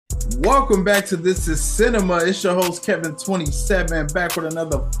Welcome back to This Is Cinema. It's your host Kevin27 back with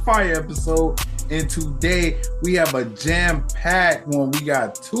another fire episode. And today we have a jam-packed one. We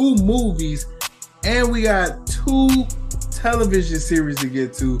got 2 movies and we got 2 television series to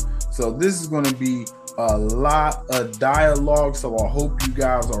get to. So this is going to be a lot of dialogue. So I hope you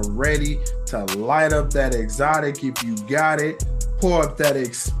guys are ready to light up that exotic if you got it. Pour up that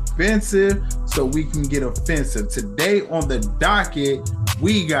expensive so we can get offensive. Today on the docket,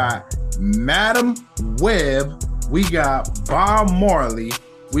 we got Madam Web, we got Bob Marley,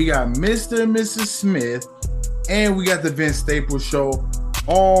 we got Mr. and Mrs. Smith, and we got the Vince Staples Show.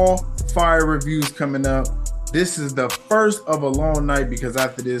 All fire reviews coming up. This is the first of a long night because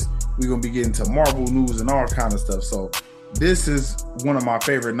after this, we're going to be getting to Marvel news and all kind of stuff. So this is one of my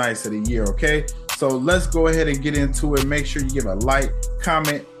favorite nights of the year, okay? So let's go ahead and get into it. Make sure you give a like,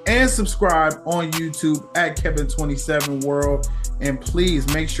 comment, and subscribe on YouTube at Kevin27 World. And please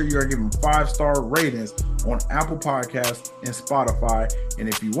make sure you are giving 5-star ratings on Apple Podcasts and Spotify. And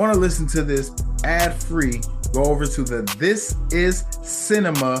if you want to listen to this ad-free, go over to the This Is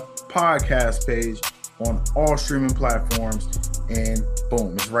Cinema podcast page on all streaming platforms. And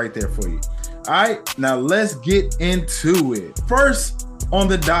boom, it's right there for you. All right, now let's get into it. First on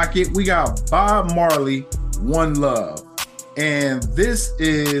the docket, we got Bob Marley, One Love. And this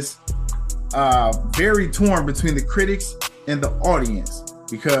is very torn between the critics and the audience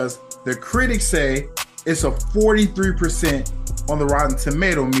because the critics say it's a 43% on the Rotten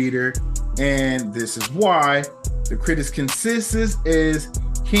Tomato meter, and this is why. The critics' consensus is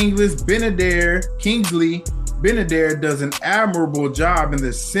Kingsley Benadere does an admirable job in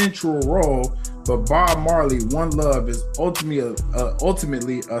the central role, but Bob Marley, One Love is ultimately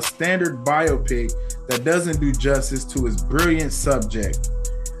a standard biopic that doesn't do justice to his brilliant subject.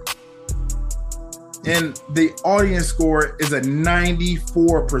 And the audience score is a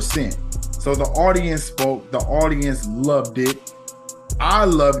 94%. So the audience spoke, the audience loved it. I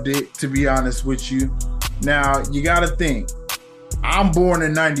loved it, to be honest with you. Now, you got to think, I'm born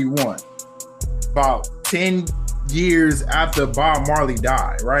in 91, about 10 years after Bob Marley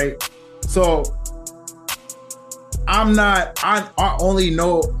died, right? So I only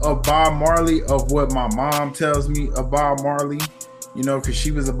know of Bob Marley of what my mom tells me of Bob Marley. You know, because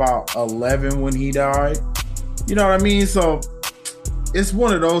she was about 11 when he died. You know what I mean? So it's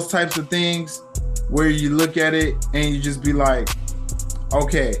one of those types of things where you look at it and you just be like,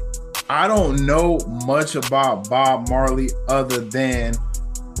 okay, I don't know much about Bob Marley other than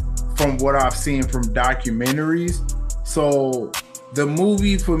from what I've seen from documentaries. So the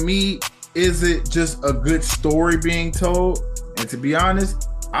movie for me, is it just a good story being told? And to be honest,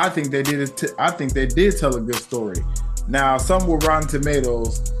 I think they did tell a good story. Now, some with Rotten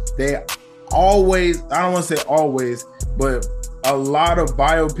Tomatoes, they always, I don't want to say always, but a lot of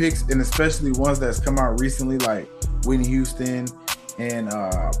biopics, and especially ones that's come out recently, like Whitney Houston and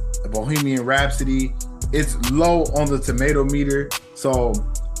Bohemian Rhapsody, it's low on the tomato meter. So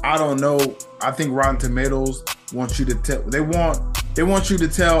I don't know. I think Rotten Tomatoes want you to tell, they want you to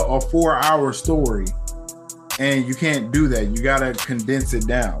tell a 4-hour story, and you can't do that. You got to condense it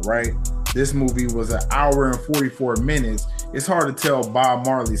down, right? This movie was 1 hour and 44 minutes. It's hard to tell Bob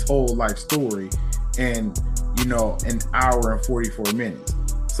Marley's whole life story in, 1 hour and 44 minutes.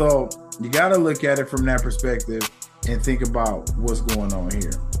 So you got to look at it from that perspective and think about what's going on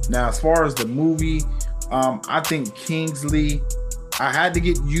here. Now, as far as the movie, I think Kingsley, I had to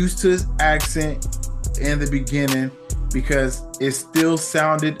get used to his accent in the beginning because it still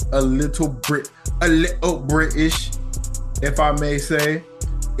sounded a little British, if I may say.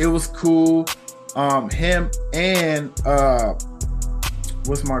 It was cool. Him and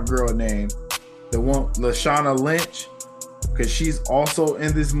what's my girl name? The one, Lashana Lynch, because she's also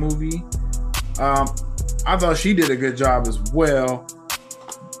in this movie. I thought she did a good job as well.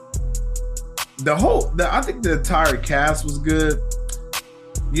 I think the entire cast was good.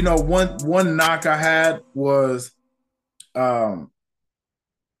 One knock I had was, I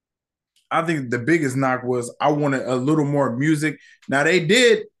think the biggest knock was I wanted a little more music. Now they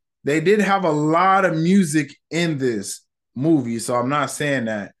did have a lot of music in this movie, so I'm not saying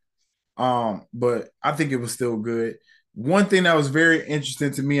that. But I think it was still good. One thing that was very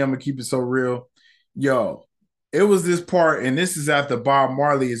interesting to me, I'm gonna keep it so real. It was this part, and this is after Bob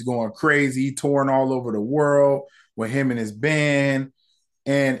Marley is going crazy, touring all over the world with him and his band.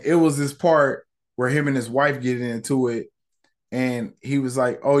 And it was this part where him and his wife getting into it. And he was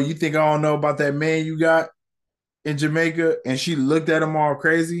like, "Oh, you think I don't know about that man you got in Jamaica?" And she looked at him all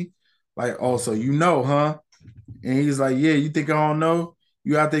crazy, like, "Oh, so you know, huh?" And he's like, "Yeah, you think I don't know?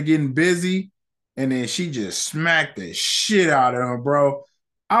 You out there getting busy?" And then she just smacked the shit out of him, bro.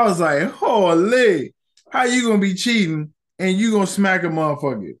 I was like, holy, how you gonna be cheating and you gonna smack a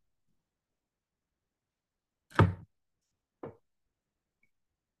motherfucker?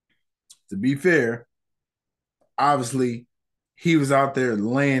 To be fair, obviously, he was out there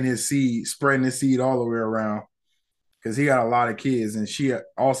laying his seed, spreading his seed all the way around because he got a lot of kids, and she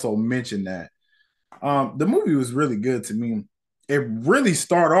also mentioned that. The movie was really good to me. It really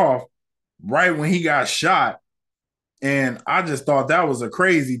started off right when he got shot, and I just thought that was a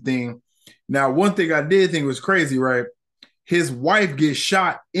crazy thing. Now, one thing I did think was crazy, right? His wife gets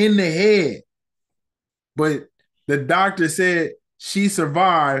shot in the head, but the doctor said she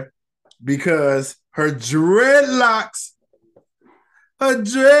survived because her dreadlocks. I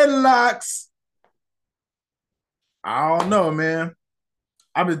don't know, man.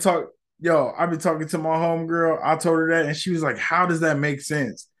 I've been talking, I've been talking to my homegirl. I told her that, and she was like, "How does that make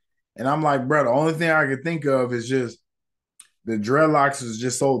sense?" And I'm like, "Bro, the only thing I could think of is just the dreadlocks is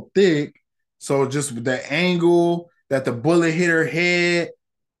just so thick, so just the angle that the bullet hit her head,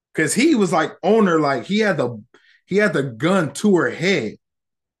 because he was like on her, like he had the gun to her head.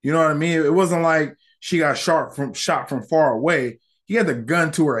 You know what I mean? It wasn't like she got shot from far away. He had the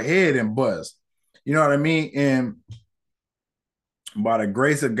gun to her head and buzzed. You know what I mean? And by the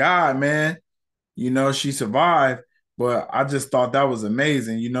grace of God, man, she survived. But I just thought that was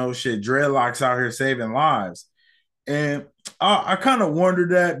amazing. Shit, dreadlocks out here saving lives. And I kind of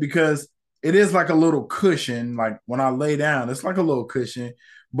wondered that because it is like a little cushion. Like when I lay down, it's like a little cushion.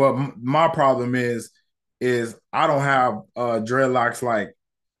 But my problem is I don't have dreadlocks like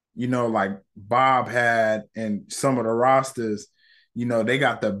Bob had and some of the rosters. They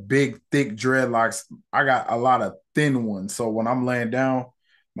got the big, thick dreadlocks. I got a lot of thin ones. So when I'm laying down,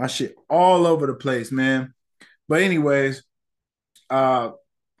 my shit all over the place, man. But anyways, uh,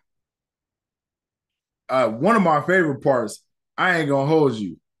 one of my favorite parts, I ain't gonna hold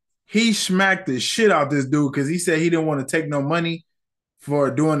you. He smacked the shit out this dude because he said he didn't want to take no money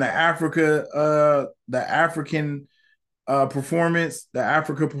for doing the African performance, the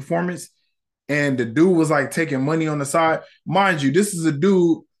Africa performance. And the dude was like taking money on the side. Mind you, this is a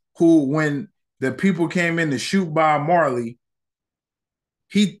dude who, when the people came in to shoot Bob Marley,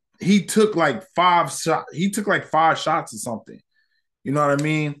 he took like 5 shots. He took like 5 shots or something. You know what I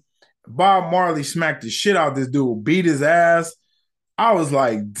mean? Bob Marley smacked the shit out of this dude, beat his ass. I was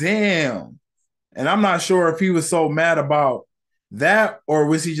like, damn. And I'm not sure if he was so mad about that or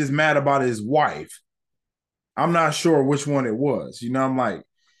was he just mad about his wife. I'm not sure which one it was. I'm like,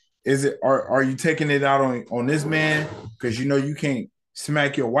 are you taking it out on this man? Because you can't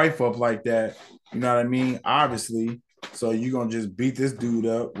smack your wife up like that. You know what I mean? Obviously. So you're gonna just beat this dude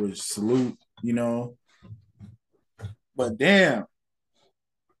up, which salute. But damn,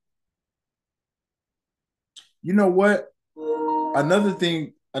 you know what? Another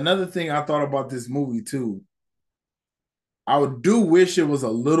thing I thought about this movie too. Do wish it was a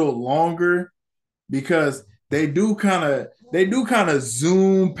little longer because they do kind of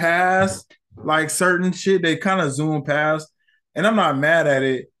zoom past like certain shit. They kind of zoom past, and I'm not mad at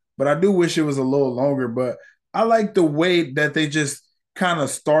it, but I do wish it was a little longer. But I like the way that they just kind of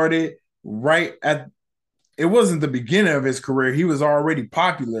started right at. It wasn't the beginning of his career; he was already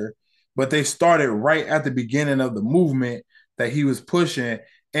popular, but they started right at the beginning of the movement that he was pushing.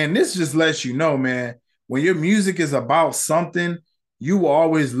 And this just lets you know, man, when your music is about something, you will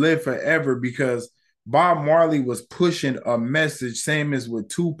always live forever because Bob Marley was pushing a message, same as with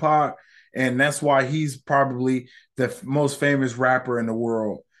Tupac, and that's why he's probably the most famous rapper in the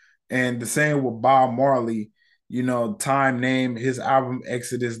world. And the same with Bob Marley, Time named his album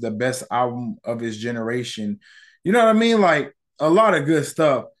Exodus the best album of his generation. You know what I mean? Like a lot of good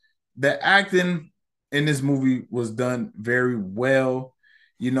stuff. The acting in this movie was done very well.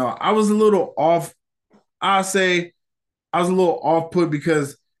 I was a little off. I say I was a little off put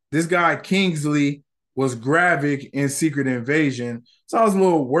because this guy Kingsley was Gravik in Secret Invasion. So I was a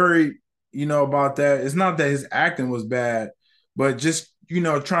little worried, about that. It's not that his acting was bad, but just,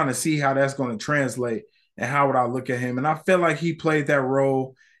 trying to see how that's going to translate and how would I look at him. And I felt like he played that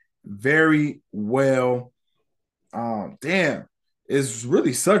role very well. Damn. It's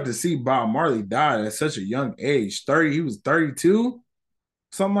really sucked to see Bob Marley die at such a young age. 30, he was 32,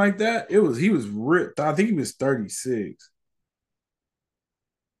 something like that. He was ripped. I think he was 36.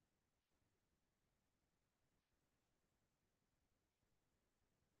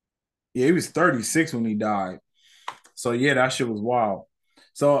 Yeah, he was 36 when he died. So yeah, that shit was wild.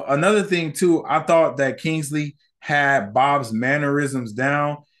 So another thing too, I thought that Kingsley had Bob's mannerisms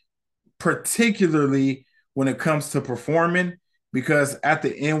down, particularly when it comes to performing. Because at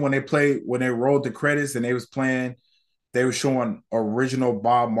the end, when they rolled the credits and they was playing they were showing original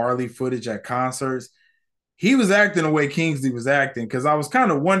Bob Marley footage at concerts. He was acting the way Kingsley was acting because I was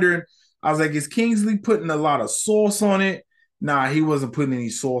kind of wondering. I was like, is Kingsley putting a lot of sauce on it? Nah, he wasn't putting any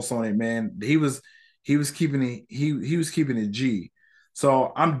sauce on it, man. He was keeping it he was keeping it G.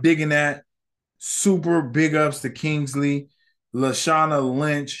 So I'm digging that. Super big ups to Kingsley. Lashana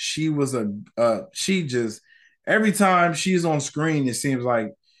Lynch, she was she just every time she's on screen, it seems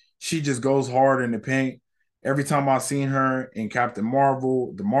like she just goes hard in the paint. Every time I've seen her in Captain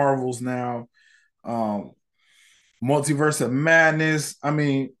Marvel, the Marvels now, um, Multiverse of Madness. I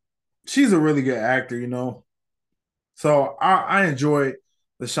mean, she's a really good actor, you know. So I enjoyed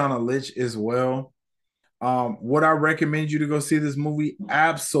Lashana Lynch as well. Would I recommend you to go see this movie?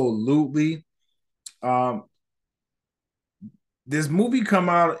 Absolutely. Um, this movie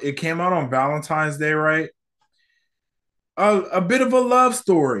it came out on Valentine's Day, right? A bit of a love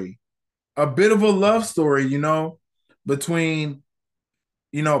story. A bit of a love story, you know, between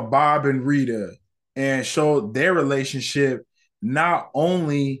Bob and Rita, and showed their relationship not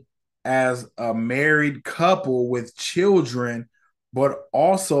only as a married couple with children, but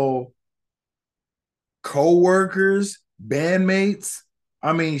also co-workers, bandmates.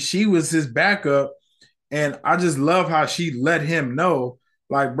 I mean, she was his backup, and I just love how she let him know,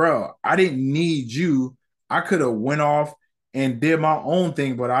 like, bro, I didn't need you. I could have went off and did my own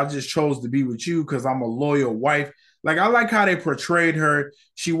thing, but I just chose to be with you because I'm a loyal wife. Like, I like how they portrayed her.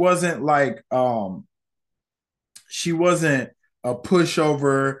 She wasn't a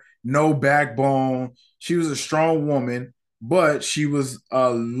pushover, no backbone. She was a strong woman, but she was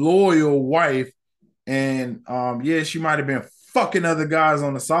a loyal wife. And yeah, she might have been fucking other guys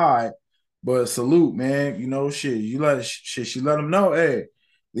on the side, but salute, man. You know, she let him know, hey, at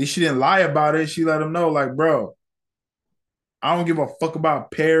least she didn't lie about it. She let him know, like, bro, I don't give a fuck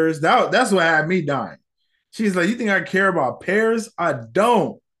about Paris. That's what had me dying. She's like, you think I care about Paris? I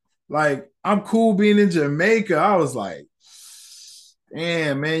don't. Like, I'm cool being in Jamaica. I was like,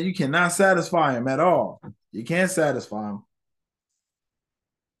 damn, man, you cannot satisfy him at all. You can't satisfy him.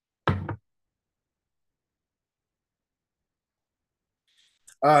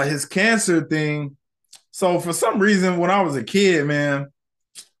 His cancer thing. So for some reason, when I was a kid, man,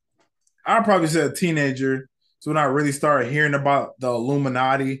 I probably said a teenager. So when I really started hearing about the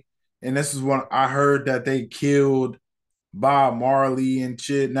Illuminati, and this is when I heard that they killed Bob Marley and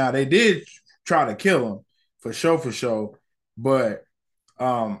shit. Now they did try to kill him for sure, but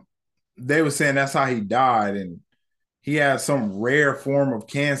um, they were saying that's how he died, and he had some rare form of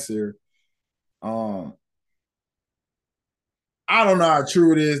cancer. Um, I don't know how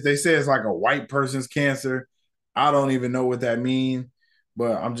true it is. They say it's like a white person's cancer. I don't even know what that means,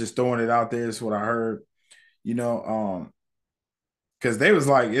 but I'm just throwing it out there. It's what I heard. You know, because they was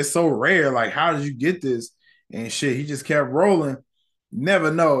like, it's so rare. Like, how did you get this? And shit, he just kept rolling.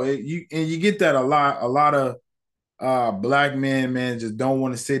 Never know. You get that a lot. A lot of black men, man, just don't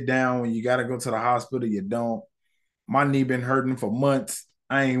want to sit down when you got to go to the hospital. You don't. My knee been hurting for months.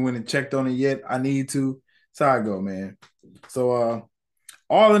 I ain't went and checked on it yet. I need to. That's how I go, man. So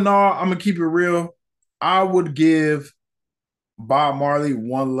all in all, I'm gonna keep it real. I would give Bob Marley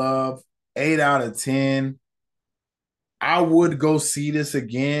One Love 8 out of 10. I would go see this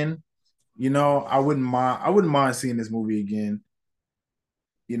again. You know, I wouldn't mind. I wouldn't mind seeing this movie again.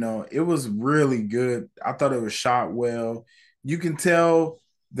 You know, it was really good. I thought it was shot well. You can tell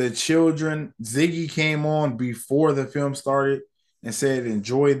the children. Ziggy came on before the film started and said,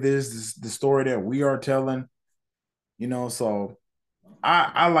 "Enjoy this is the story that we are telling." You know, so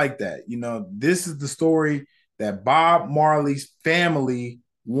I like that. You know, this is the story that Bob Marley's family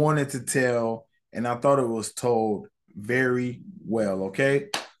wanted to tell, and I thought it was told very well. Okay,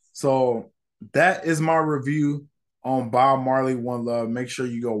 so that is my review on Bob Marley One Love. Make sure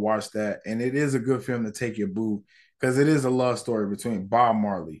you go watch that, and it is a good film to take your boo because it is a love story between Bob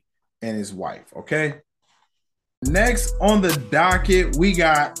Marley and his wife. Okay. Next on the docket, we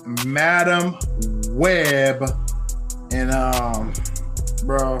got Madam Web, and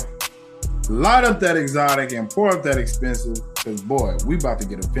bro, light up that exotic and pour up that expensive, because boy, we about to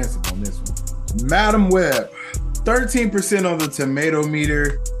get offensive on this one. Madam Web, 13% on the tomato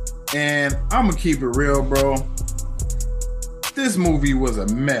meter, and I'm gonna keep it real, bro. This movie was a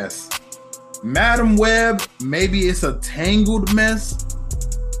mess. Madam Web, maybe it's a tangled mess.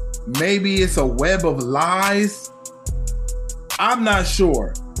 Maybe it's a web of lies. I'm not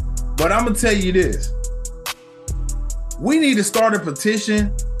sure, but I'm gonna tell you this. We need to start a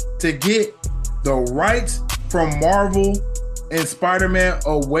petition to get the rights from Marvel and Spider-Man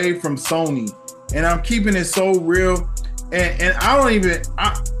away from Sony. And I'm keeping it so real. And I don't even,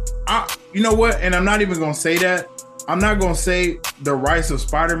 you know what? And I'm not even going to say that. I'm not gonna say the rights of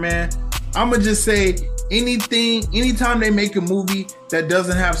Spider-Man. I'm gonna just say anytime they make a movie that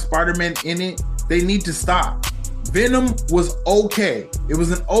doesn't have Spider-Man in it, they need to stop. Venom was okay. It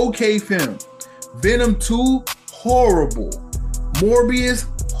was an okay film. Venom 2, horrible. Morbius,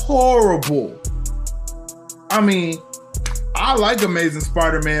 horrible. I mean, I like Amazing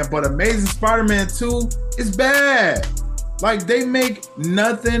Spider-Man, but Amazing Spider-Man 2 is bad. Like, they make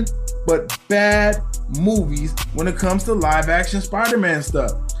nothing but bad movies when it comes to live action Spider-Man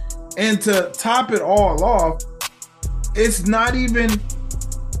stuff. And to top it all off, it's not even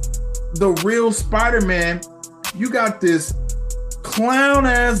the real Spider-Man. You got this clown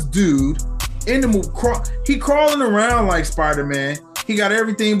ass dude in the movie. He crawling around like Spider-Man. He got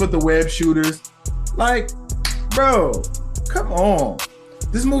everything but the web shooters. Like, bro, come on.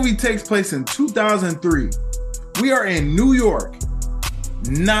 This movie takes place in 2003. We are in New York.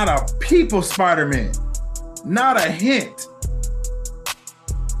 Not a peep of Spider-Man. Not a hint.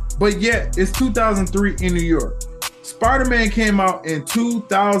 But yet, it's 2003 in New York. Spider-Man came out in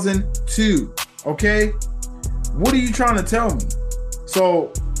 2002. Okay? What are you trying to tell me?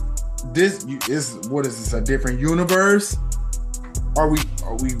 So, this is, what is this, a different universe? Are we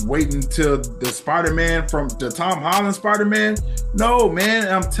waiting till the Spider-Man from the Tom Holland Spider-Man? No,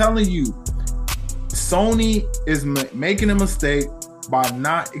 man, I'm telling you, Sony is making a mistake by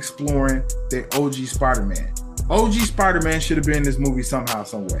not exploring the OG Spider-Man. OG Spider-Man should have been in this movie somehow,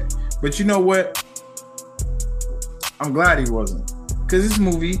 some way. But you know what? I'm glad he wasn't, because this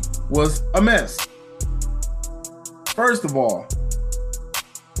movie was a mess. First of all,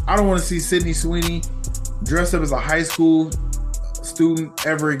 I don't want to see Sydney Sweeney dressed up as a high school student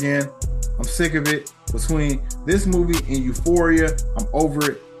ever again. I'm sick of it. Between this movie and Euphoria, I'm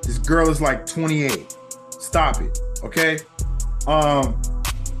over it. This girl is like 28. Stop it, okay? Not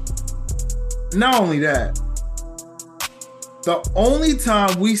only that, the only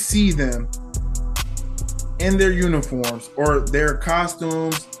time we see them in their uniforms or their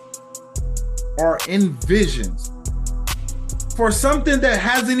costumes are in visions for something that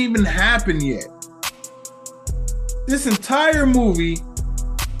hasn't even happened yet. This entire movie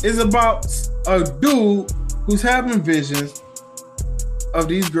is about a dude who's having visions of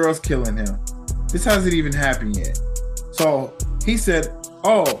these girls killing him. This hasn't even happened yet. So he said,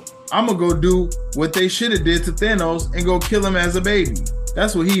 oh, I'm gonna go do what they should have did to Thanos and go kill him as a baby.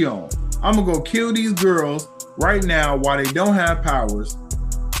 That's what he on. I'm gonna go kill these girls right now while they don't have powers.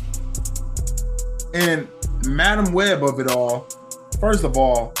 And Madam Web of it all, first of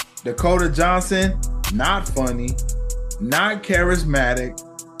all, Dakota Johnson, not funny, not charismatic,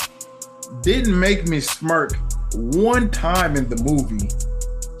 didn't make me smirk one time in the movie.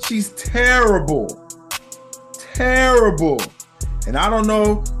 She's terrible. Terrible. And I don't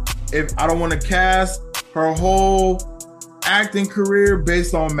know if I don't want to cast her whole acting career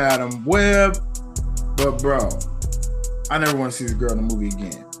based on Madam Web, but bro, I never want to see this girl in a movie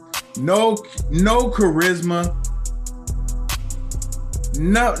again. No charisma.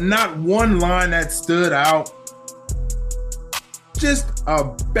 No, not one line that stood out. Just a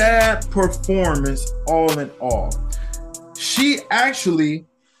bad performance all in all. She actually,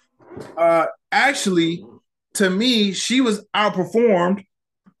 to me, she was outperformed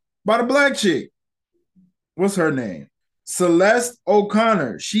by the black chick. What's her name? Celeste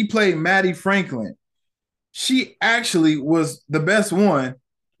O'Connor. She played Maddie Franklin. She actually was the best one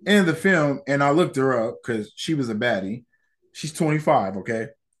in the film, and I looked her up because she was a baddie. She's 25, okay?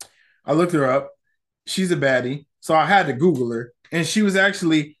 I looked her up. She's a baddie, so I had to Google her, and she was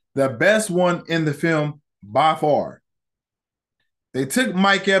actually the best one in the film by far. They took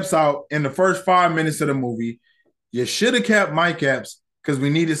Mike Epps out in the first 5 minutes of the movie. You should have kept Mike Epps because we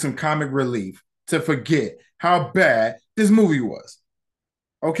needed some comic relief to forget how bad this movie was.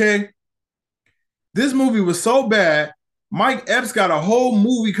 Okay? This movie was so bad, Mike Epps got a whole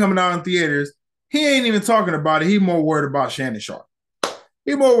movie coming out in theaters. He ain't even talking about it. He more worried about Shannon Sharp.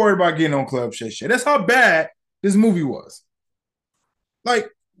 He more worried about getting on Club Shay Shay. That's how bad this movie was. Like,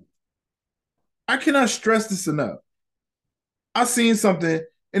 I cannot stress this enough. I seen something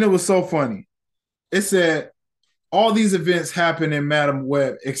and it was so funny. It said, all these events happen in Madam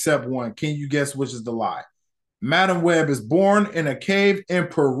Web except one. Can you guess which is the lie? Madam Web is born in a cave in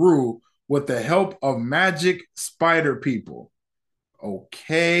Peru with the help of magic spider people.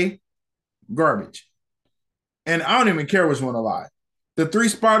 Okay. Garbage. And I don't even care which one to lie. The 3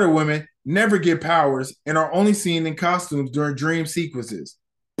 spider women never get powers and are only seen in costumes during dream sequences.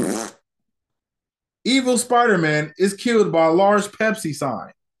 Evil Spider-Man is killed by a large Pepsi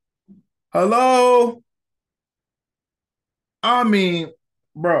sign. Hello? I mean,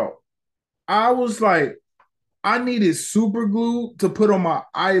 bro, I was like, I needed super glue to put on my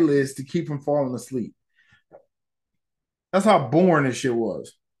eyelids to keep from falling asleep. That's how boring this shit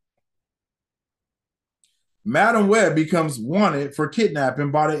was. Madam Web becomes wanted for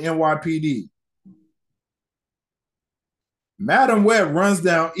kidnapping by the NYPD. Madam Web runs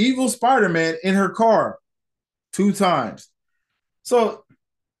down evil Spider-Man in her car 2 times. So,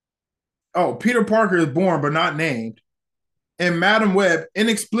 Peter Parker is born but not named. And Madam Web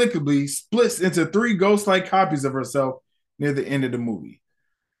inexplicably splits into 3 ghost-like copies of herself near the end of the movie.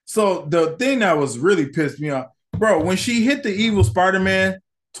 So the thing that was really pissed me off, bro, when she hit the evil Spider-Man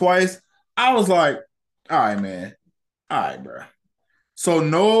twice, I was like, all right, man. All right, bro. So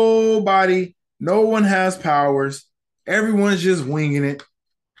no one has powers. Everyone's just winging it.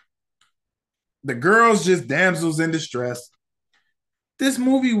 The girl's just damsels in distress. This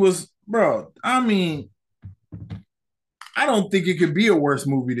movie was, bro, I mean, I don't think it could be a worse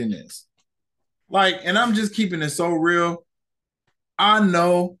movie than this. Like, and I'm just keeping it so real. I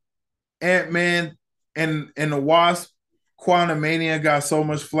know Ant-Man and the Wasp, Quantumania got so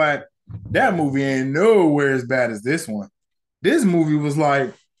much flack. That movie ain't nowhere as bad as this one. This movie was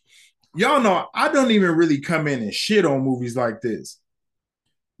like, y'all know, I don't even really come in and shit on movies like this.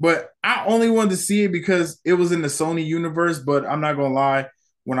 But I only wanted to see it because it was in the Sony universe. But I'm not gonna lie,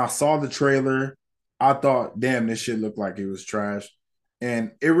 when I saw the trailer, I thought, damn, this shit looked like it was trash.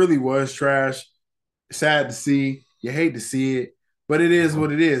 And it really was trash. Sad to see. You hate to see it. But it is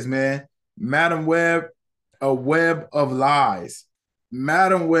what it is, man. Madam Web, a web of lies.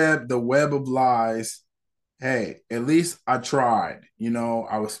 Madam Web, the web of lies. Hey, at least I tried.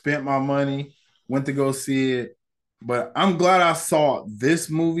 I spent my money, went to go see it. But I'm glad I saw this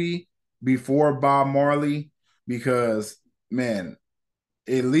movie before Bob Marley because, man,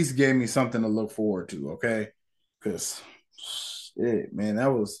 it at least gave me something to look forward to, okay? Because, shit, man,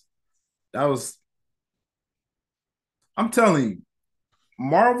 that was, I'm telling you,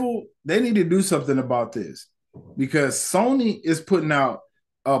 Marvel, they need to do something about this because Sony is putting out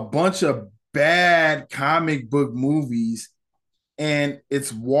a bunch of bad comic book movies and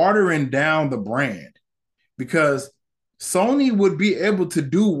it's watering down the brand because Sony would be able to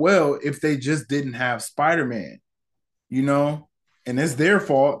do well if they just didn't have Spider-Man, and it's their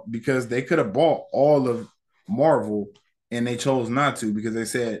fault because they could have bought all of Marvel and they chose not to because they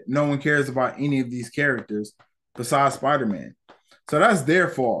said no one cares about any of these characters besides Spider-Man. So that's their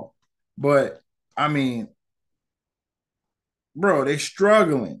fault. But I mean, bro, they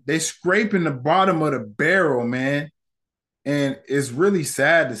struggling. They scraping the bottom of the barrel, man. And it's really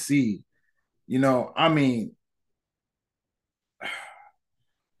sad to see. I mean,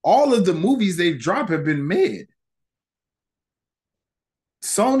 all of the movies they've dropped have been mid.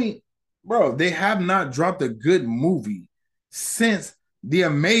 Sony, bro, they have not dropped a good movie since The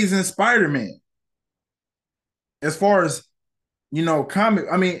Amazing Spider-Man. As far as, comic,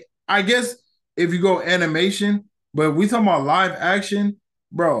 I mean, I guess if you go animation, but we talking about live action,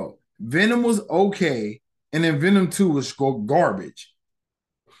 bro, Venom was okay, and then Venom 2 was garbage.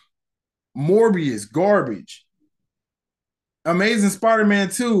 Morbius, garbage. Amazing Spider-Man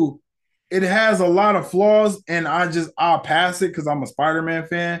 2, it has a lot of flaws, and I'll pass it because I'm a Spider-Man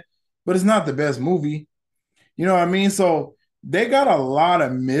fan, but it's not the best movie. You know what I mean? So they got a lot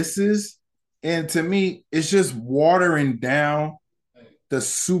of misses, and to me, it's just watering down the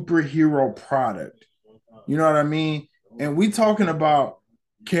superhero product. You know what I mean? And we talking about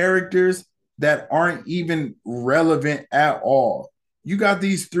characters that aren't even relevant at all. You got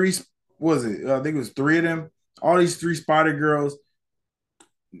these 3, was it? I think it was 3 of them. All these 3 Spider Girls.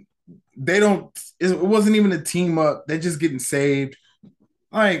 It wasn't even a team up. They're just getting saved.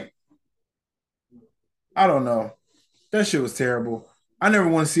 Like, I don't know. That shit was terrible. I never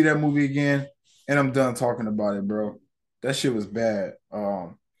want to see that movie again. And I'm done talking about it, bro. That shit was bad.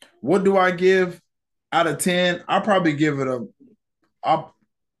 What do I give out of 10? I'll probably give it a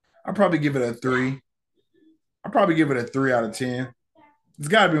 3. I'll probably give it a 3 out of 10. It's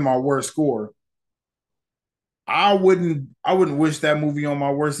gotta be my worst score. I wouldn't wish that movie on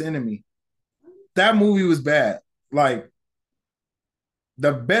my worst enemy. That movie was bad. Like,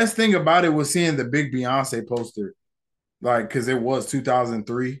 the best thing about it was seeing the big Beyonce poster. Like, because it was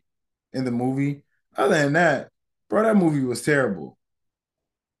 2003 in the movie. Other than that, bro, that movie was terrible.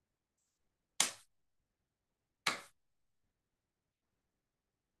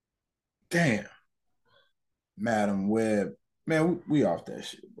 Damn. Madam Web. Man, we off that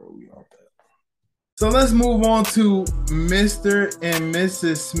shit, bro. We off that. So let's move on to Mr. and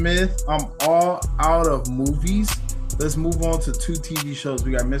Mrs. Smith. I'm all out of movies. Let's move on to 2 TV shows.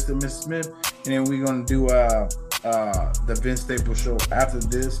 We got Mr. and Mrs. Smith, and then we're gonna do the Vince Staples show after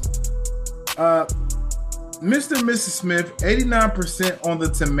this. Mr. and Mrs. Smith, 89% on the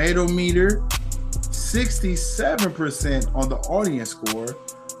tomato meter, 67% on the audience score.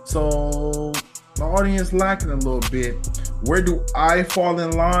 So the audience lacking a little bit. Where do I fall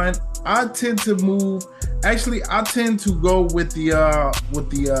in line? I tend to move. Actually, I tend to go with the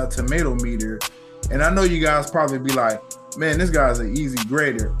tomato meter. And I know you guys probably be like, man, this guy's an easy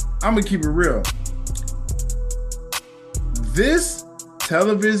grader. I'm gonna keep it real. This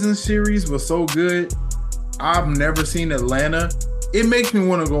television series was so good. I've never seen Atlanta. It makes me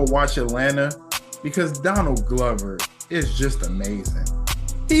want to go watch Atlanta because Donald Glover is just amazing.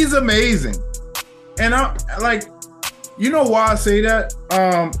 He's amazing. And I like, you know why I say that?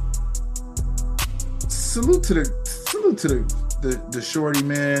 Salute to the shorty,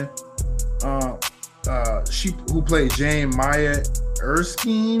 man. She who played Jane Maya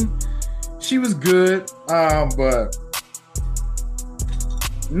Erskine. She was good, but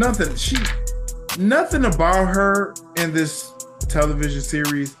nothing about her in this television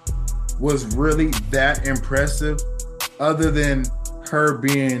series was really that impressive, other than her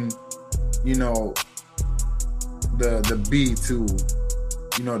being, you know, the B to,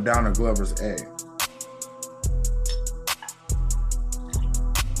 you know, Donald Glover's A.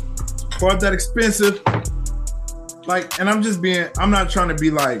 Quite that expensive. Like, and I'm not trying to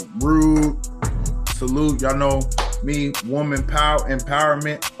be like rude. Salute, y'all know me, woman power,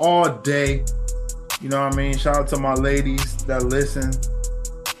 empowerment all day. You know what I mean? Shout out to my ladies that listen.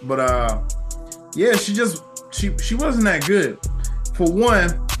 But yeah, she wasn't that good. For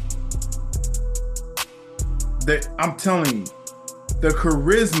one, I'm telling you, the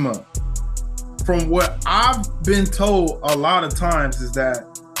charisma, from what I've been told a lot of times, is that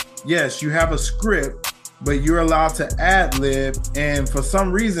yes, you have a script, but you're allowed to ad-lib. And for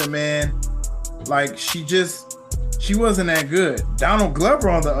some reason, man, like she wasn't that good. Donald Glover,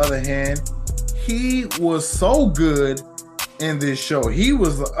 on the other hand, he was so good in this show. He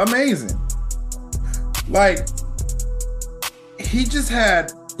was amazing. Like, he just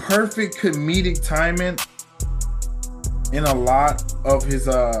had perfect comedic timing in a lot of his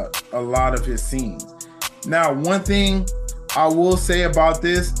scenes. Now, one thing I will say about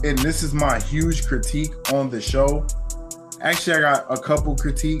this, and this is my huge critique on the show. Actually, I got a couple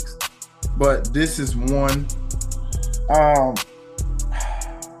critiques, but this is one.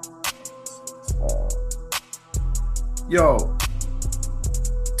 Yo,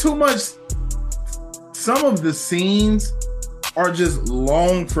 too much. Some of the scenes are just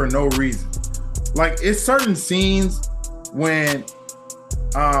long for no reason. Like, it's certain scenes when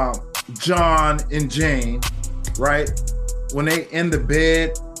John and Jane, right, when they in the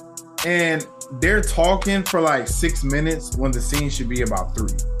bed and they're talking for like 6 minutes when the scene should be about 3.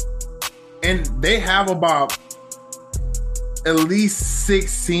 And they have about at least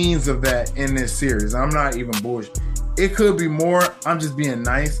 6 scenes of that in this series. I'm not even bullshit. It could be more. I'm just being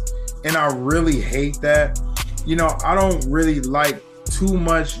nice. And I really hate that. You know, I don't really like too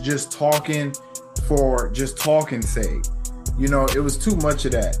much just talking for just talking's sake. You know, it was too much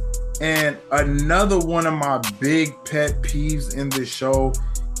of that. And another one of my big pet peeves in this show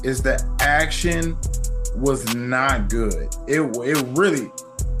is the action was not good. It really,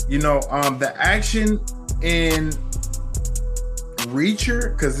 you know, the action in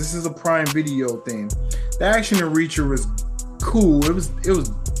Reacher, because this is a Prime Video thing, the action in Reacher was cool.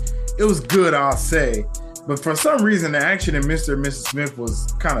 It was good, I'll say. But for some reason, the action in Mr. and Mrs. Smith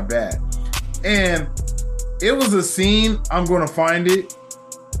was kind of bad. And it was a scene, I'm going to find it.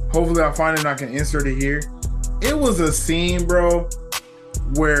 Hopefully I'll find it and I can insert it here. It was a scene, bro,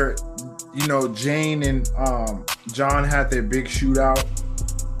 where, you know, Jane and John had their big shootout.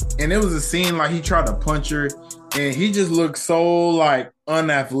 And it was a scene like he tried to punch her and he just looked so like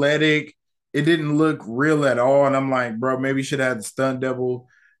unathletic. It didn't look real at all. And I'm like, bro, maybe you should have had the stunt double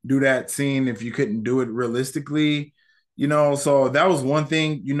do that scene if you couldn't do it realistically. You know, so that was one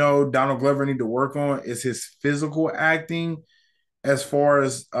thing, you know, Donald Glover need to work on is his physical acting, as far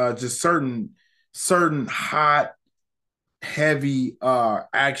as just certain hot, heavy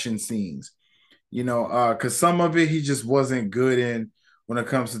action scenes, you know, because some of it he just wasn't good in when it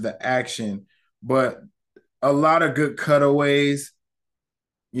comes to the action, but a lot of good cutaways,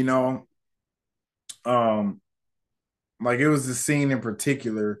 you know. Like it was the scene in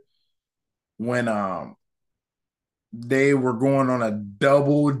particular when they were going on a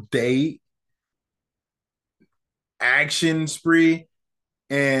double date action spree,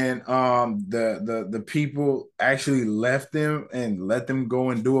 and the people actually left them and let them go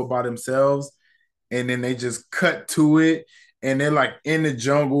and do it by themselves, and then they just cut to it and they're like in the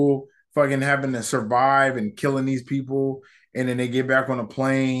jungle fucking having to survive and killing these people, and then they get back on a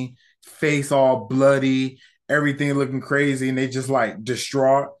plane, face all bloody, everything looking crazy, and they just like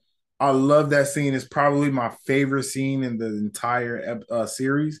distraught. I love that scene. It's probably my favorite scene in the entire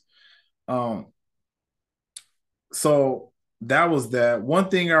series. Um, so that was that. One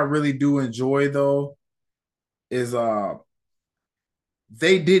thing I really do enjoy though is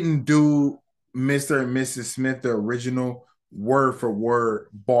they didn't do Mr. and Mrs. Smith the original word for word,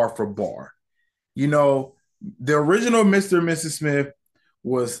 bar for bar. You know, the original Mr. and Mrs. Smith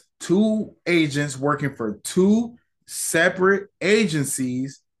was two agents working for two separate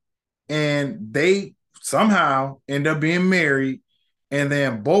agencies, and they somehow end up being married, and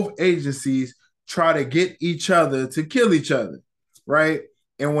then both agencies try to get each other to kill each other, right?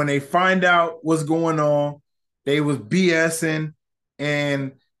 And when they find out what's going on, they was BSing,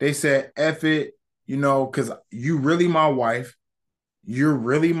 and they said, F it, because you really my wife, you're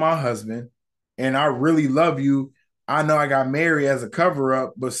really my husband, and I really love you. I know I got married as a cover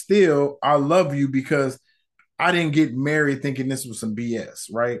up, but still, I love you because I didn't get married thinking this was some BS,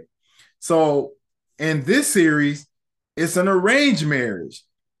 right? So in this series, it's an arranged marriage,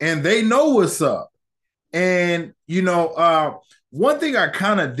 and they know what's up. And one thing I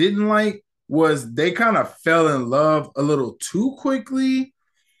kind of didn't like was they kind of fell in love a little too quickly.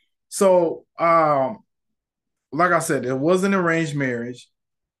 So, like I said, it was an arranged marriage,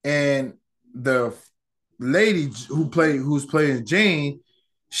 and the lady who's playing Jane,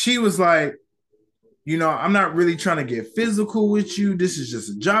 she was like, I'm not really trying to get physical with you. This is just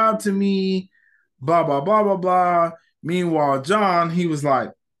a job to me. Blah blah blah blah blah. Meanwhile, John, he was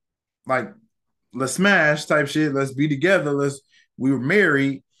like, let's smash type shit. Let's be together. We were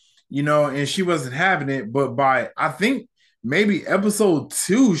married, and she wasn't having it. But by I think maybe episode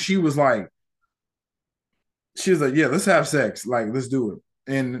 2, she was like, yeah, let's have sex. Like, let's do it.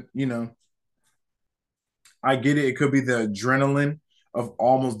 And I get it. It could be the adrenaline of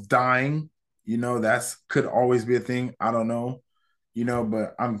almost dying. That's could always be a thing. I don't know.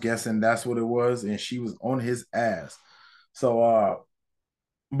 But I'm guessing that's what it was. And she was on his ass. So,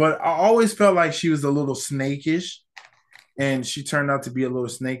 but I always felt like she was a little snakish, and she turned out to be a little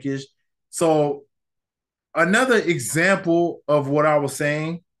snakish. So, another example of what I was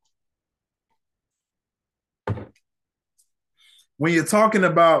saying, when you're talking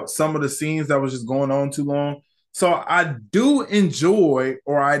about some of the scenes that was just going on too long. So I do enjoy,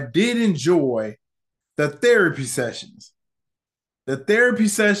 or I did enjoy, the therapy sessions. The therapy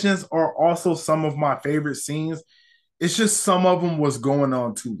sessions are also some of my favorite scenes. It's just some of them was going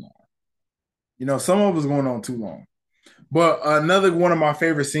on too long. Some of it was going on too long. But another one of my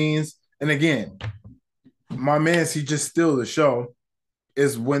favorite scenes, and again, my man, he just steal the show,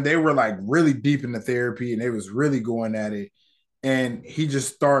 is when they were like really deep into therapy and they was really going at it. And he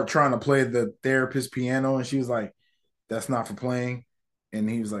just started trying to play the therapist piano, and she was like, that's not for playing. And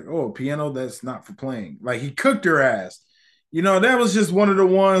he was like, oh, piano, that's not for playing. Like, he cooked her ass. That was just one of the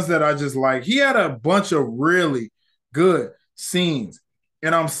ones that I just like. He had a bunch of really good scenes.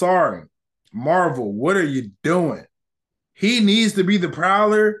 And I'm sorry, Marvel, what are you doing? He needs to be the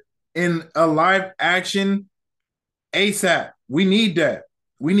Prowler in a live action ASAP. We need that.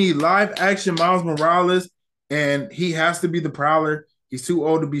 We need live action Miles Morales, and he has to be the Prowler. He's too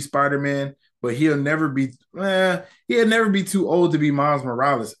old to be Spider-Man, but he'll never be too old to be Miles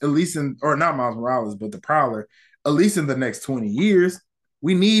Morales, at least or not Miles Morales, but the Prowler, at least in the next 20 years.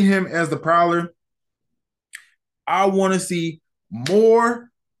 We need him as the Prowler. I want to see more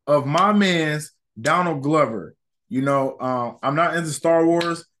of my man's Donald Glover. I'm not into Star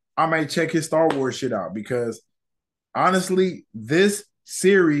Wars. I might check his Star Wars shit out, because honestly, this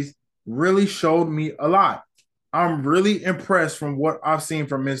series really showed me a lot. I'm really impressed from what I've seen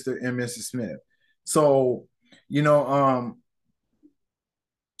from Mr. and Mrs. Smith. So, and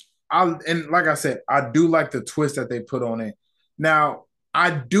like I said, I do like the twist that they put on it. Now, I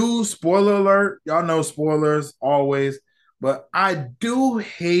do, spoiler alert, y'all know spoilers always, but I do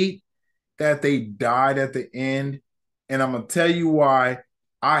hate that they died at the end. And I'm going to tell you why.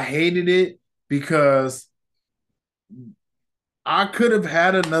 I hated it because I could have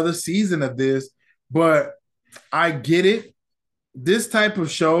had another season of this, but I get it. This type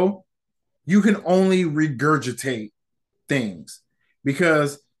of show, you can only regurgitate things,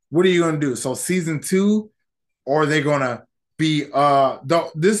 because what are you going to do? So season 2, or are they going to be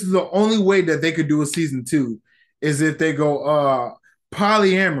this is the only way that they could do a season 2, is if they go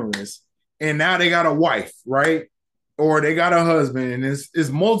polyamorous, and now they got a wife, right? Or they got a husband, and it's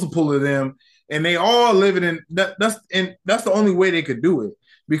multiple of them, and they all living in that's the only way they could do it,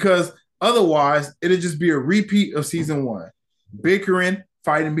 because otherwise it'd just be a repeat of season 1, bickering,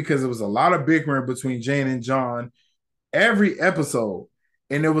 fighting, because it was a lot of bickering between Jane and John every episode.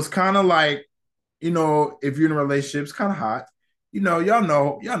 And it was kind of like if you're in a relationship, it's kind of hot. Y'all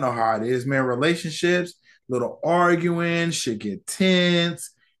know how it is, man. Relationships, little arguing, shit get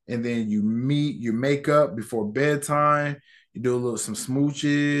tense, and then you make up before bedtime, you do a little some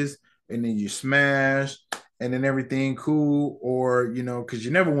smooches, and then you smash, and then everything cool, or because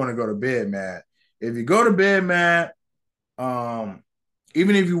you never want to go to bed mad. If you go to bed mad, um,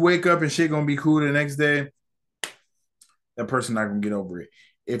 even if you wake up and shit gonna be cool the next day, that person not gonna get over it.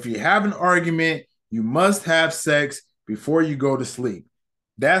 If you have an argument, you must have sex before you go to sleep.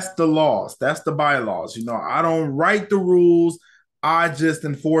 That's the laws. That's the bylaws. I don't write the rules. I just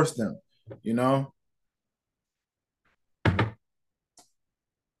enforce them. You know.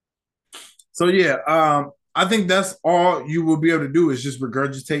 So yeah, I think that's all you will be able to do is just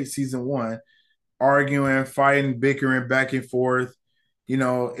regurgitate season one, arguing, fighting, bickering back and forth.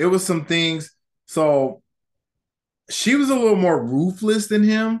 It was some things. So she was a little more ruthless than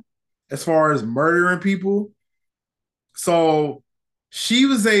him as far as murdering people. So she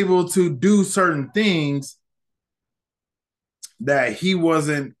was able to do certain things that he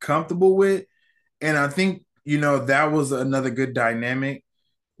wasn't comfortable with. And I think, that was another good dynamic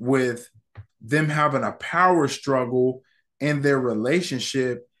with them having a power struggle in their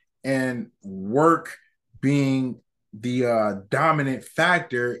relationship and work being the dominant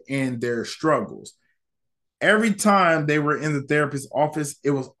factor in their struggles. Every time they were in the therapist's office, it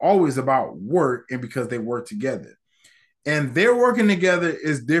was always about work and because they worked together. And their working together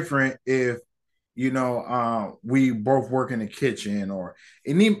is different if we both work in the kitchen or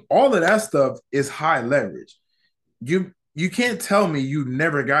all of that stuff is high leverage. You can't tell me you've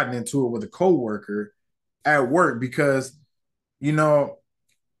never gotten into it with a coworker at work because you know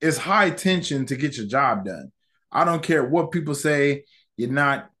it's high tension to get your job done. I don't care what people say. You're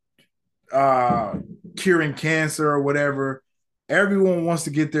not uh, curing cancer or whatever. Everyone wants to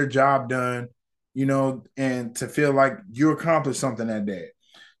get their job done, and to feel like you accomplished something that day.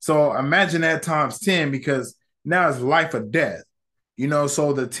 So imagine that times 10 because now it's life or death,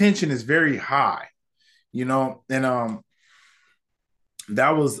 so the tension is very high, and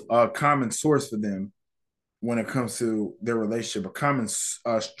that was a common source for them when it comes to their relationship, a common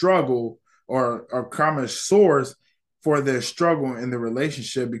struggle or a common source for their struggle in the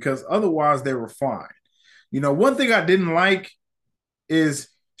relationship because otherwise they were fine. One thing I didn't like is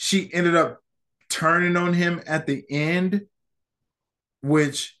she ended up turning on him at the end,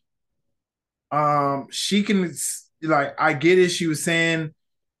 which she can like I get it. She was saying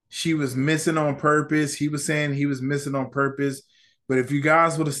she was missing on purpose. He was saying he was missing on purpose. But if you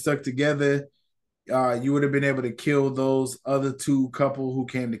guys would have stuck together, you would have been able to kill those other two couple who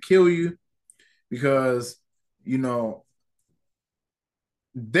came to kill you because you know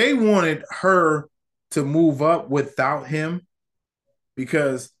they wanted her to move up without him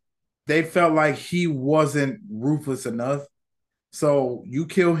because they felt like he wasn't ruthless enough. So you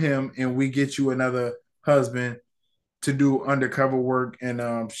kill him and we get you another husband to do undercover work,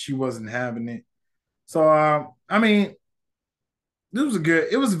 and she wasn't having it. So I mean,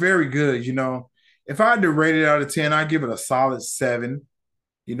 it was very good. If I had to rate it out of 10, I'd give it a solid 7.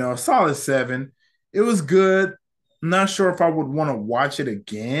 A solid 7. It was good. I'm not sure if I would want to watch it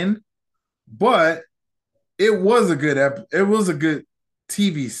again, but it was a good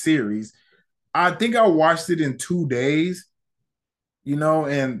TV series. I think I watched it in 2 days,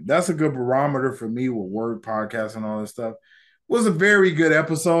 and that's a good barometer for me with word podcasts and all this stuff. It was a very good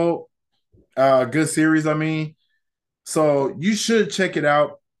episode, good series, I mean. So you should check it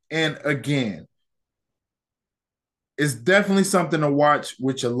out. And again, it's definitely something to watch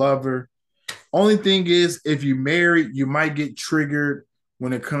with your lover. Only thing is, if you're married, you might get triggered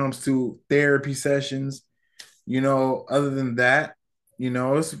when it comes to therapy sessions. Other than that,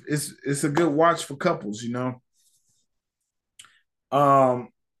 it's a good watch for couples. Um,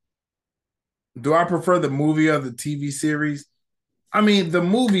 do I prefer the movie or the TV series? I mean, the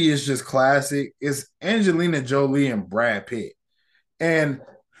movie is just classic. It's Angelina Jolie and Brad Pitt. And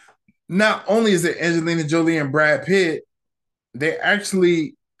not only is it Angelina Jolie and Brad Pitt, they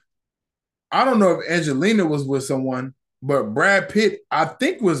actually, I don't know if Angelina was with someone, but Brad Pitt, I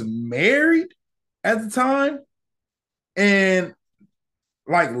think, was married at the time and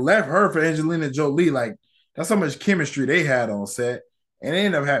like left her for Angelina Jolie. Like, that's how much chemistry they had on set. And they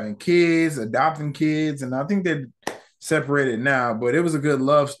ended up having kids, adopting kids, and I think they're separated now, but it was a good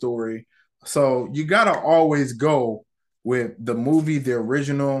love story. So you gotta always go with the movie, the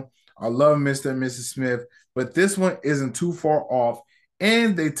original. I love Mr. and Mrs. Smith, but this one isn't too far off.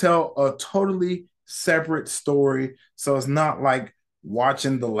 And they tell a totally separate story. So it's not like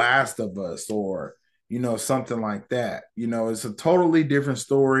watching The Last of Us or something like that. It's a totally different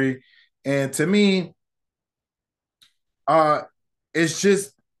story. And to me, uh, it's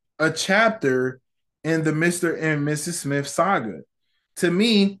just a chapter in the Mr. and Mrs. Smith saga. To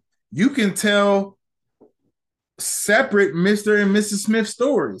me, you can tell separate Mr. and Mrs. Smith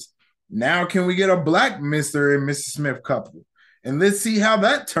stories. Now, can we get a black Mr. and Mrs. Smith couple? And let's see how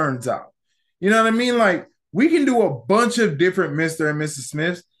that turns out. You know what I mean? Like, we can do a bunch of different Mr. and Mrs.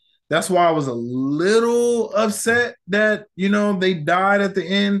 Smiths. That's why I was a little upset that, they died at the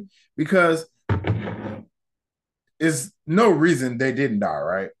end, because it's no reason they didn't die,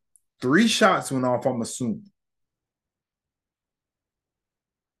 right? 3 shots went off, I'm assuming.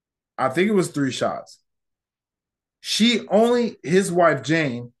 I think it was 3 shots. His wife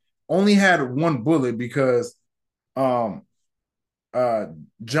Jane only had 1 bullet because John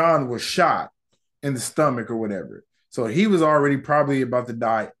was shot in the stomach or whatever. So he was already probably about to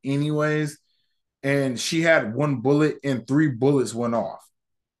die anyways. And she had 1 bullet and 3 bullets went off.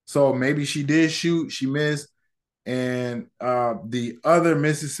 So maybe she did shoot, she missed. And the other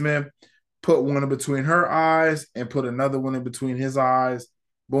Mrs. Smith put one in between her eyes and put another one in between his eyes.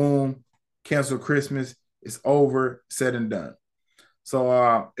 Boom, cancel Christmas. It's over, said and done.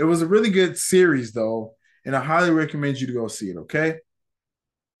 So it was a really good series, though, and I highly recommend you to go see it, okay?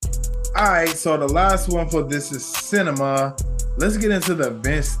 All right, so the last one for This Is Cinema. Let's get into the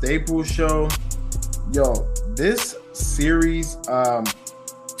Vince Staples show. Yo, this series, I'm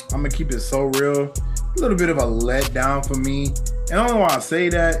going to keep it so real. A little bit of a letdown for me. And the only why I say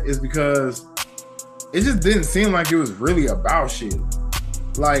that is because it just didn't seem like it was really about shit.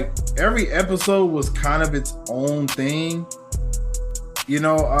 Like, every episode was kind of its own thing.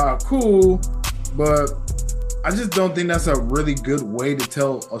 Cool, but I just don't think that's a really good way to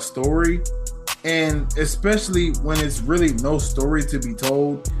tell a story. And especially when it's really no story to be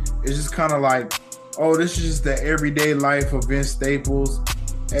told. It's just kind of like, oh, this is just the everyday life of Vince Staples.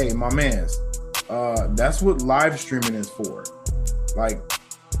 Hey, my mans, that's what live streaming is for. Like,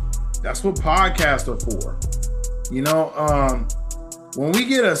 that's what podcasts are for. When we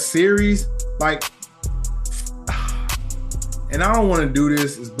get a series, like, and I don't want to do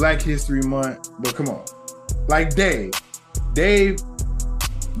this, it's Black History Month, but come on. Like Dave,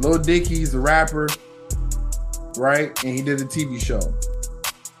 Lil Dicky's a rapper, right? And he did a TV show.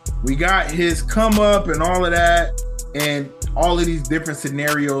 We got his come up and all of that, and all of these different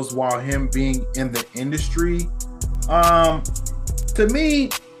scenarios while him being in the industry. To me,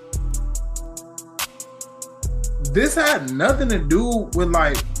 this had nothing to do with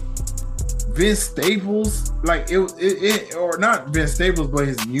like Vince Staples, like it or not Vince Staples, but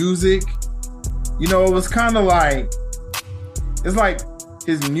his music. It was kind of like, it's like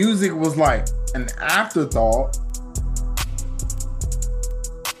his music was like an afterthought.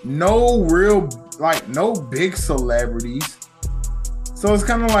 No big celebrities. So it's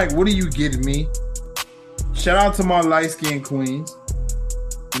kind of like, what are you getting me? Shout out to my light-skinned queens.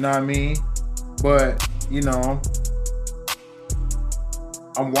 You know what I mean? But,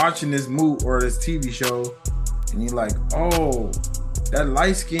 I'm watching this movie or this TV show, and you're like, oh, that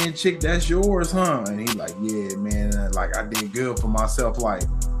light-skinned chick, that's yours, huh? And he's like, yeah, man, like, I did good for myself. Like,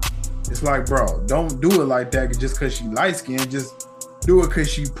 it's like, bro, don't do it like that just because she light-skinned. Just do it because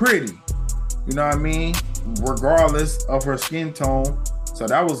she pretty. You know what I mean? Regardless of her skin tone. So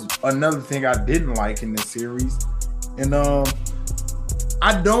that was another thing I didn't like in this series. And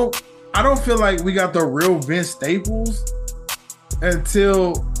I don't feel like we got the real Vince Staples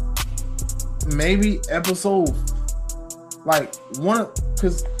until maybe episode like one,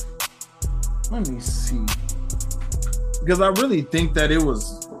 because let me see, because I really think that it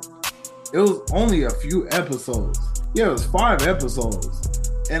was only a few episodes. Yeah, it was 5 episodes,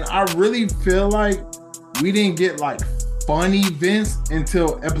 and I really feel like we didn't get like funny Vince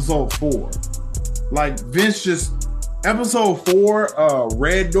until episode 4. Like, Vince just episode 4,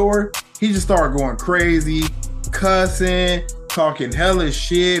 Red Door, he just started going crazy, cussing, talking hellish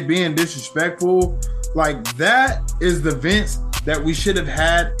shit, being disrespectful. Like, that is the Vince that we should have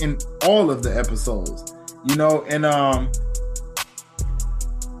had in all of the episodes, and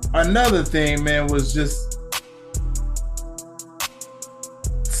another thing, man, was just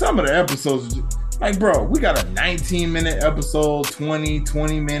some of the episodes, like, bro, we got a 19-minute episode,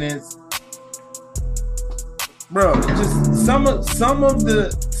 20 minutes. Bro, just some of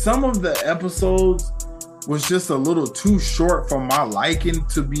the episodes was just a little too short for my liking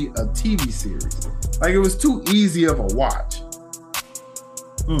to be a TV series. Like, it was too easy of a watch.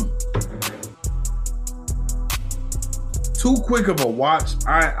 Too quick of a watch.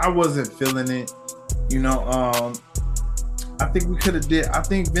 I wasn't feeling it. I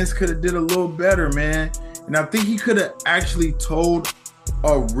think Vince could have did a little better, man. And I think he could have actually told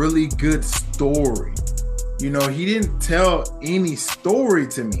a really good story. He didn't tell any story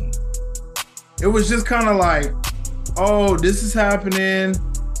to me. It was just kind of like, oh, this is happening.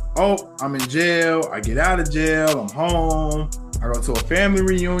 Oh, I'm in jail. I get out of jail. I'm home. I go to a family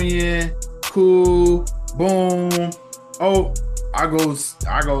reunion. Cool. Boom. Oh, I go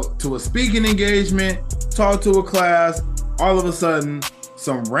to a speaking engagement, talk to a class. All of a sudden,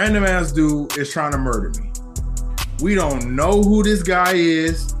 some random ass dude is trying to murder me. We don't know who this guy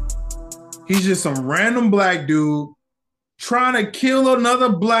is. He's just some random black dude trying to kill another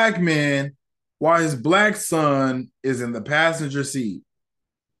black man while his black son is in the passenger seat.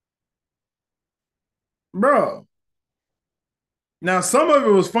 Bro. Now, some of it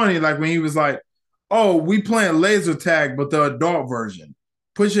was funny, like when he was like, oh, we playing laser tag, but the adult version.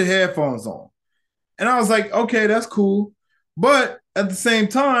 Put your headphones on. And I was like, okay, that's cool. But at the same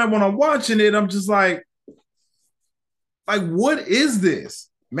time, when I'm watching it, I'm just like, what is this?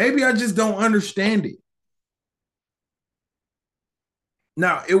 Maybe I just don't understand it.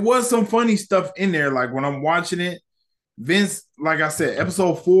 Now, it was some funny stuff in there. Like when I'm watching it, Vince, like I said,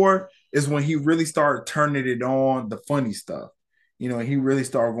 episode 4 is when he really started turning it on, the funny stuff. He really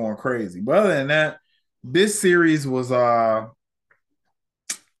started going crazy. But other than that, this series was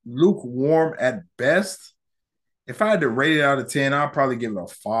lukewarm at best. If I had to rate it out of 10, I'd probably give it a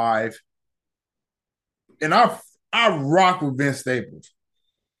 5. And I rock with Vince Staples.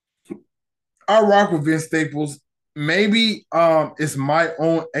 I rock with Vince Staples. Maybe it's my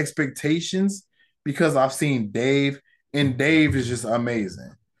own expectations because I've seen Dave, and Dave is just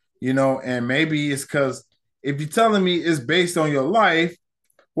amazing. And maybe it's because if you're telling me it's based on your life,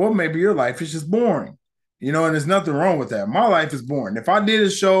 well, maybe your life is just boring. And there's nothing wrong with that. My life is boring. If I did a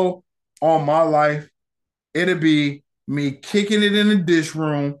show on my life, it'd be me kicking it in the dish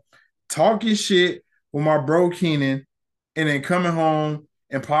room, talking shit with my bro Keenan, and then coming home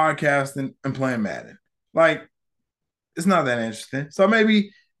and podcasting and playing Madden. Like, it's not that interesting. So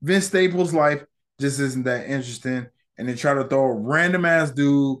maybe Vince Staples' life just isn't that interesting. And they try to throw a random ass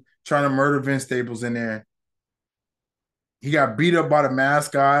dude trying to murder Vince Staples in there. He got beat up by the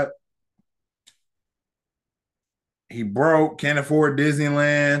mascot. He broke, can't afford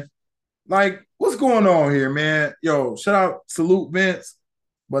Disneyland. Like, what's going on here, man? Yo, shout out, salute Vince.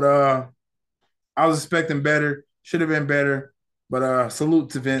 But I was expecting better. Should have been better. But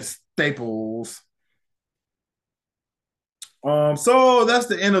salute to Vince Staples. So that's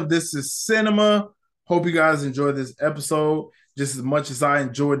the end of This Is Cinema. Hope you guys enjoyed this episode just as much as I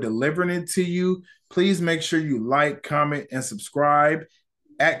enjoyed delivering it to you. Please make sure you like, comment, and subscribe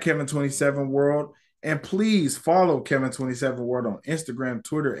at Kevin27 World. And please follow Kevin27 World on Instagram,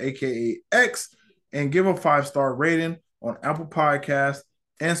 Twitter, aka X, and give a 5-star rating on Apple Podcasts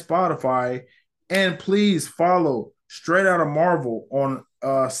and Spotify. And please follow Straight Outta Marvel on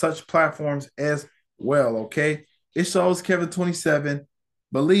such platforms as well, okay? It shows Kevin27.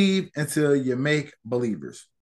 Believe until you make believers.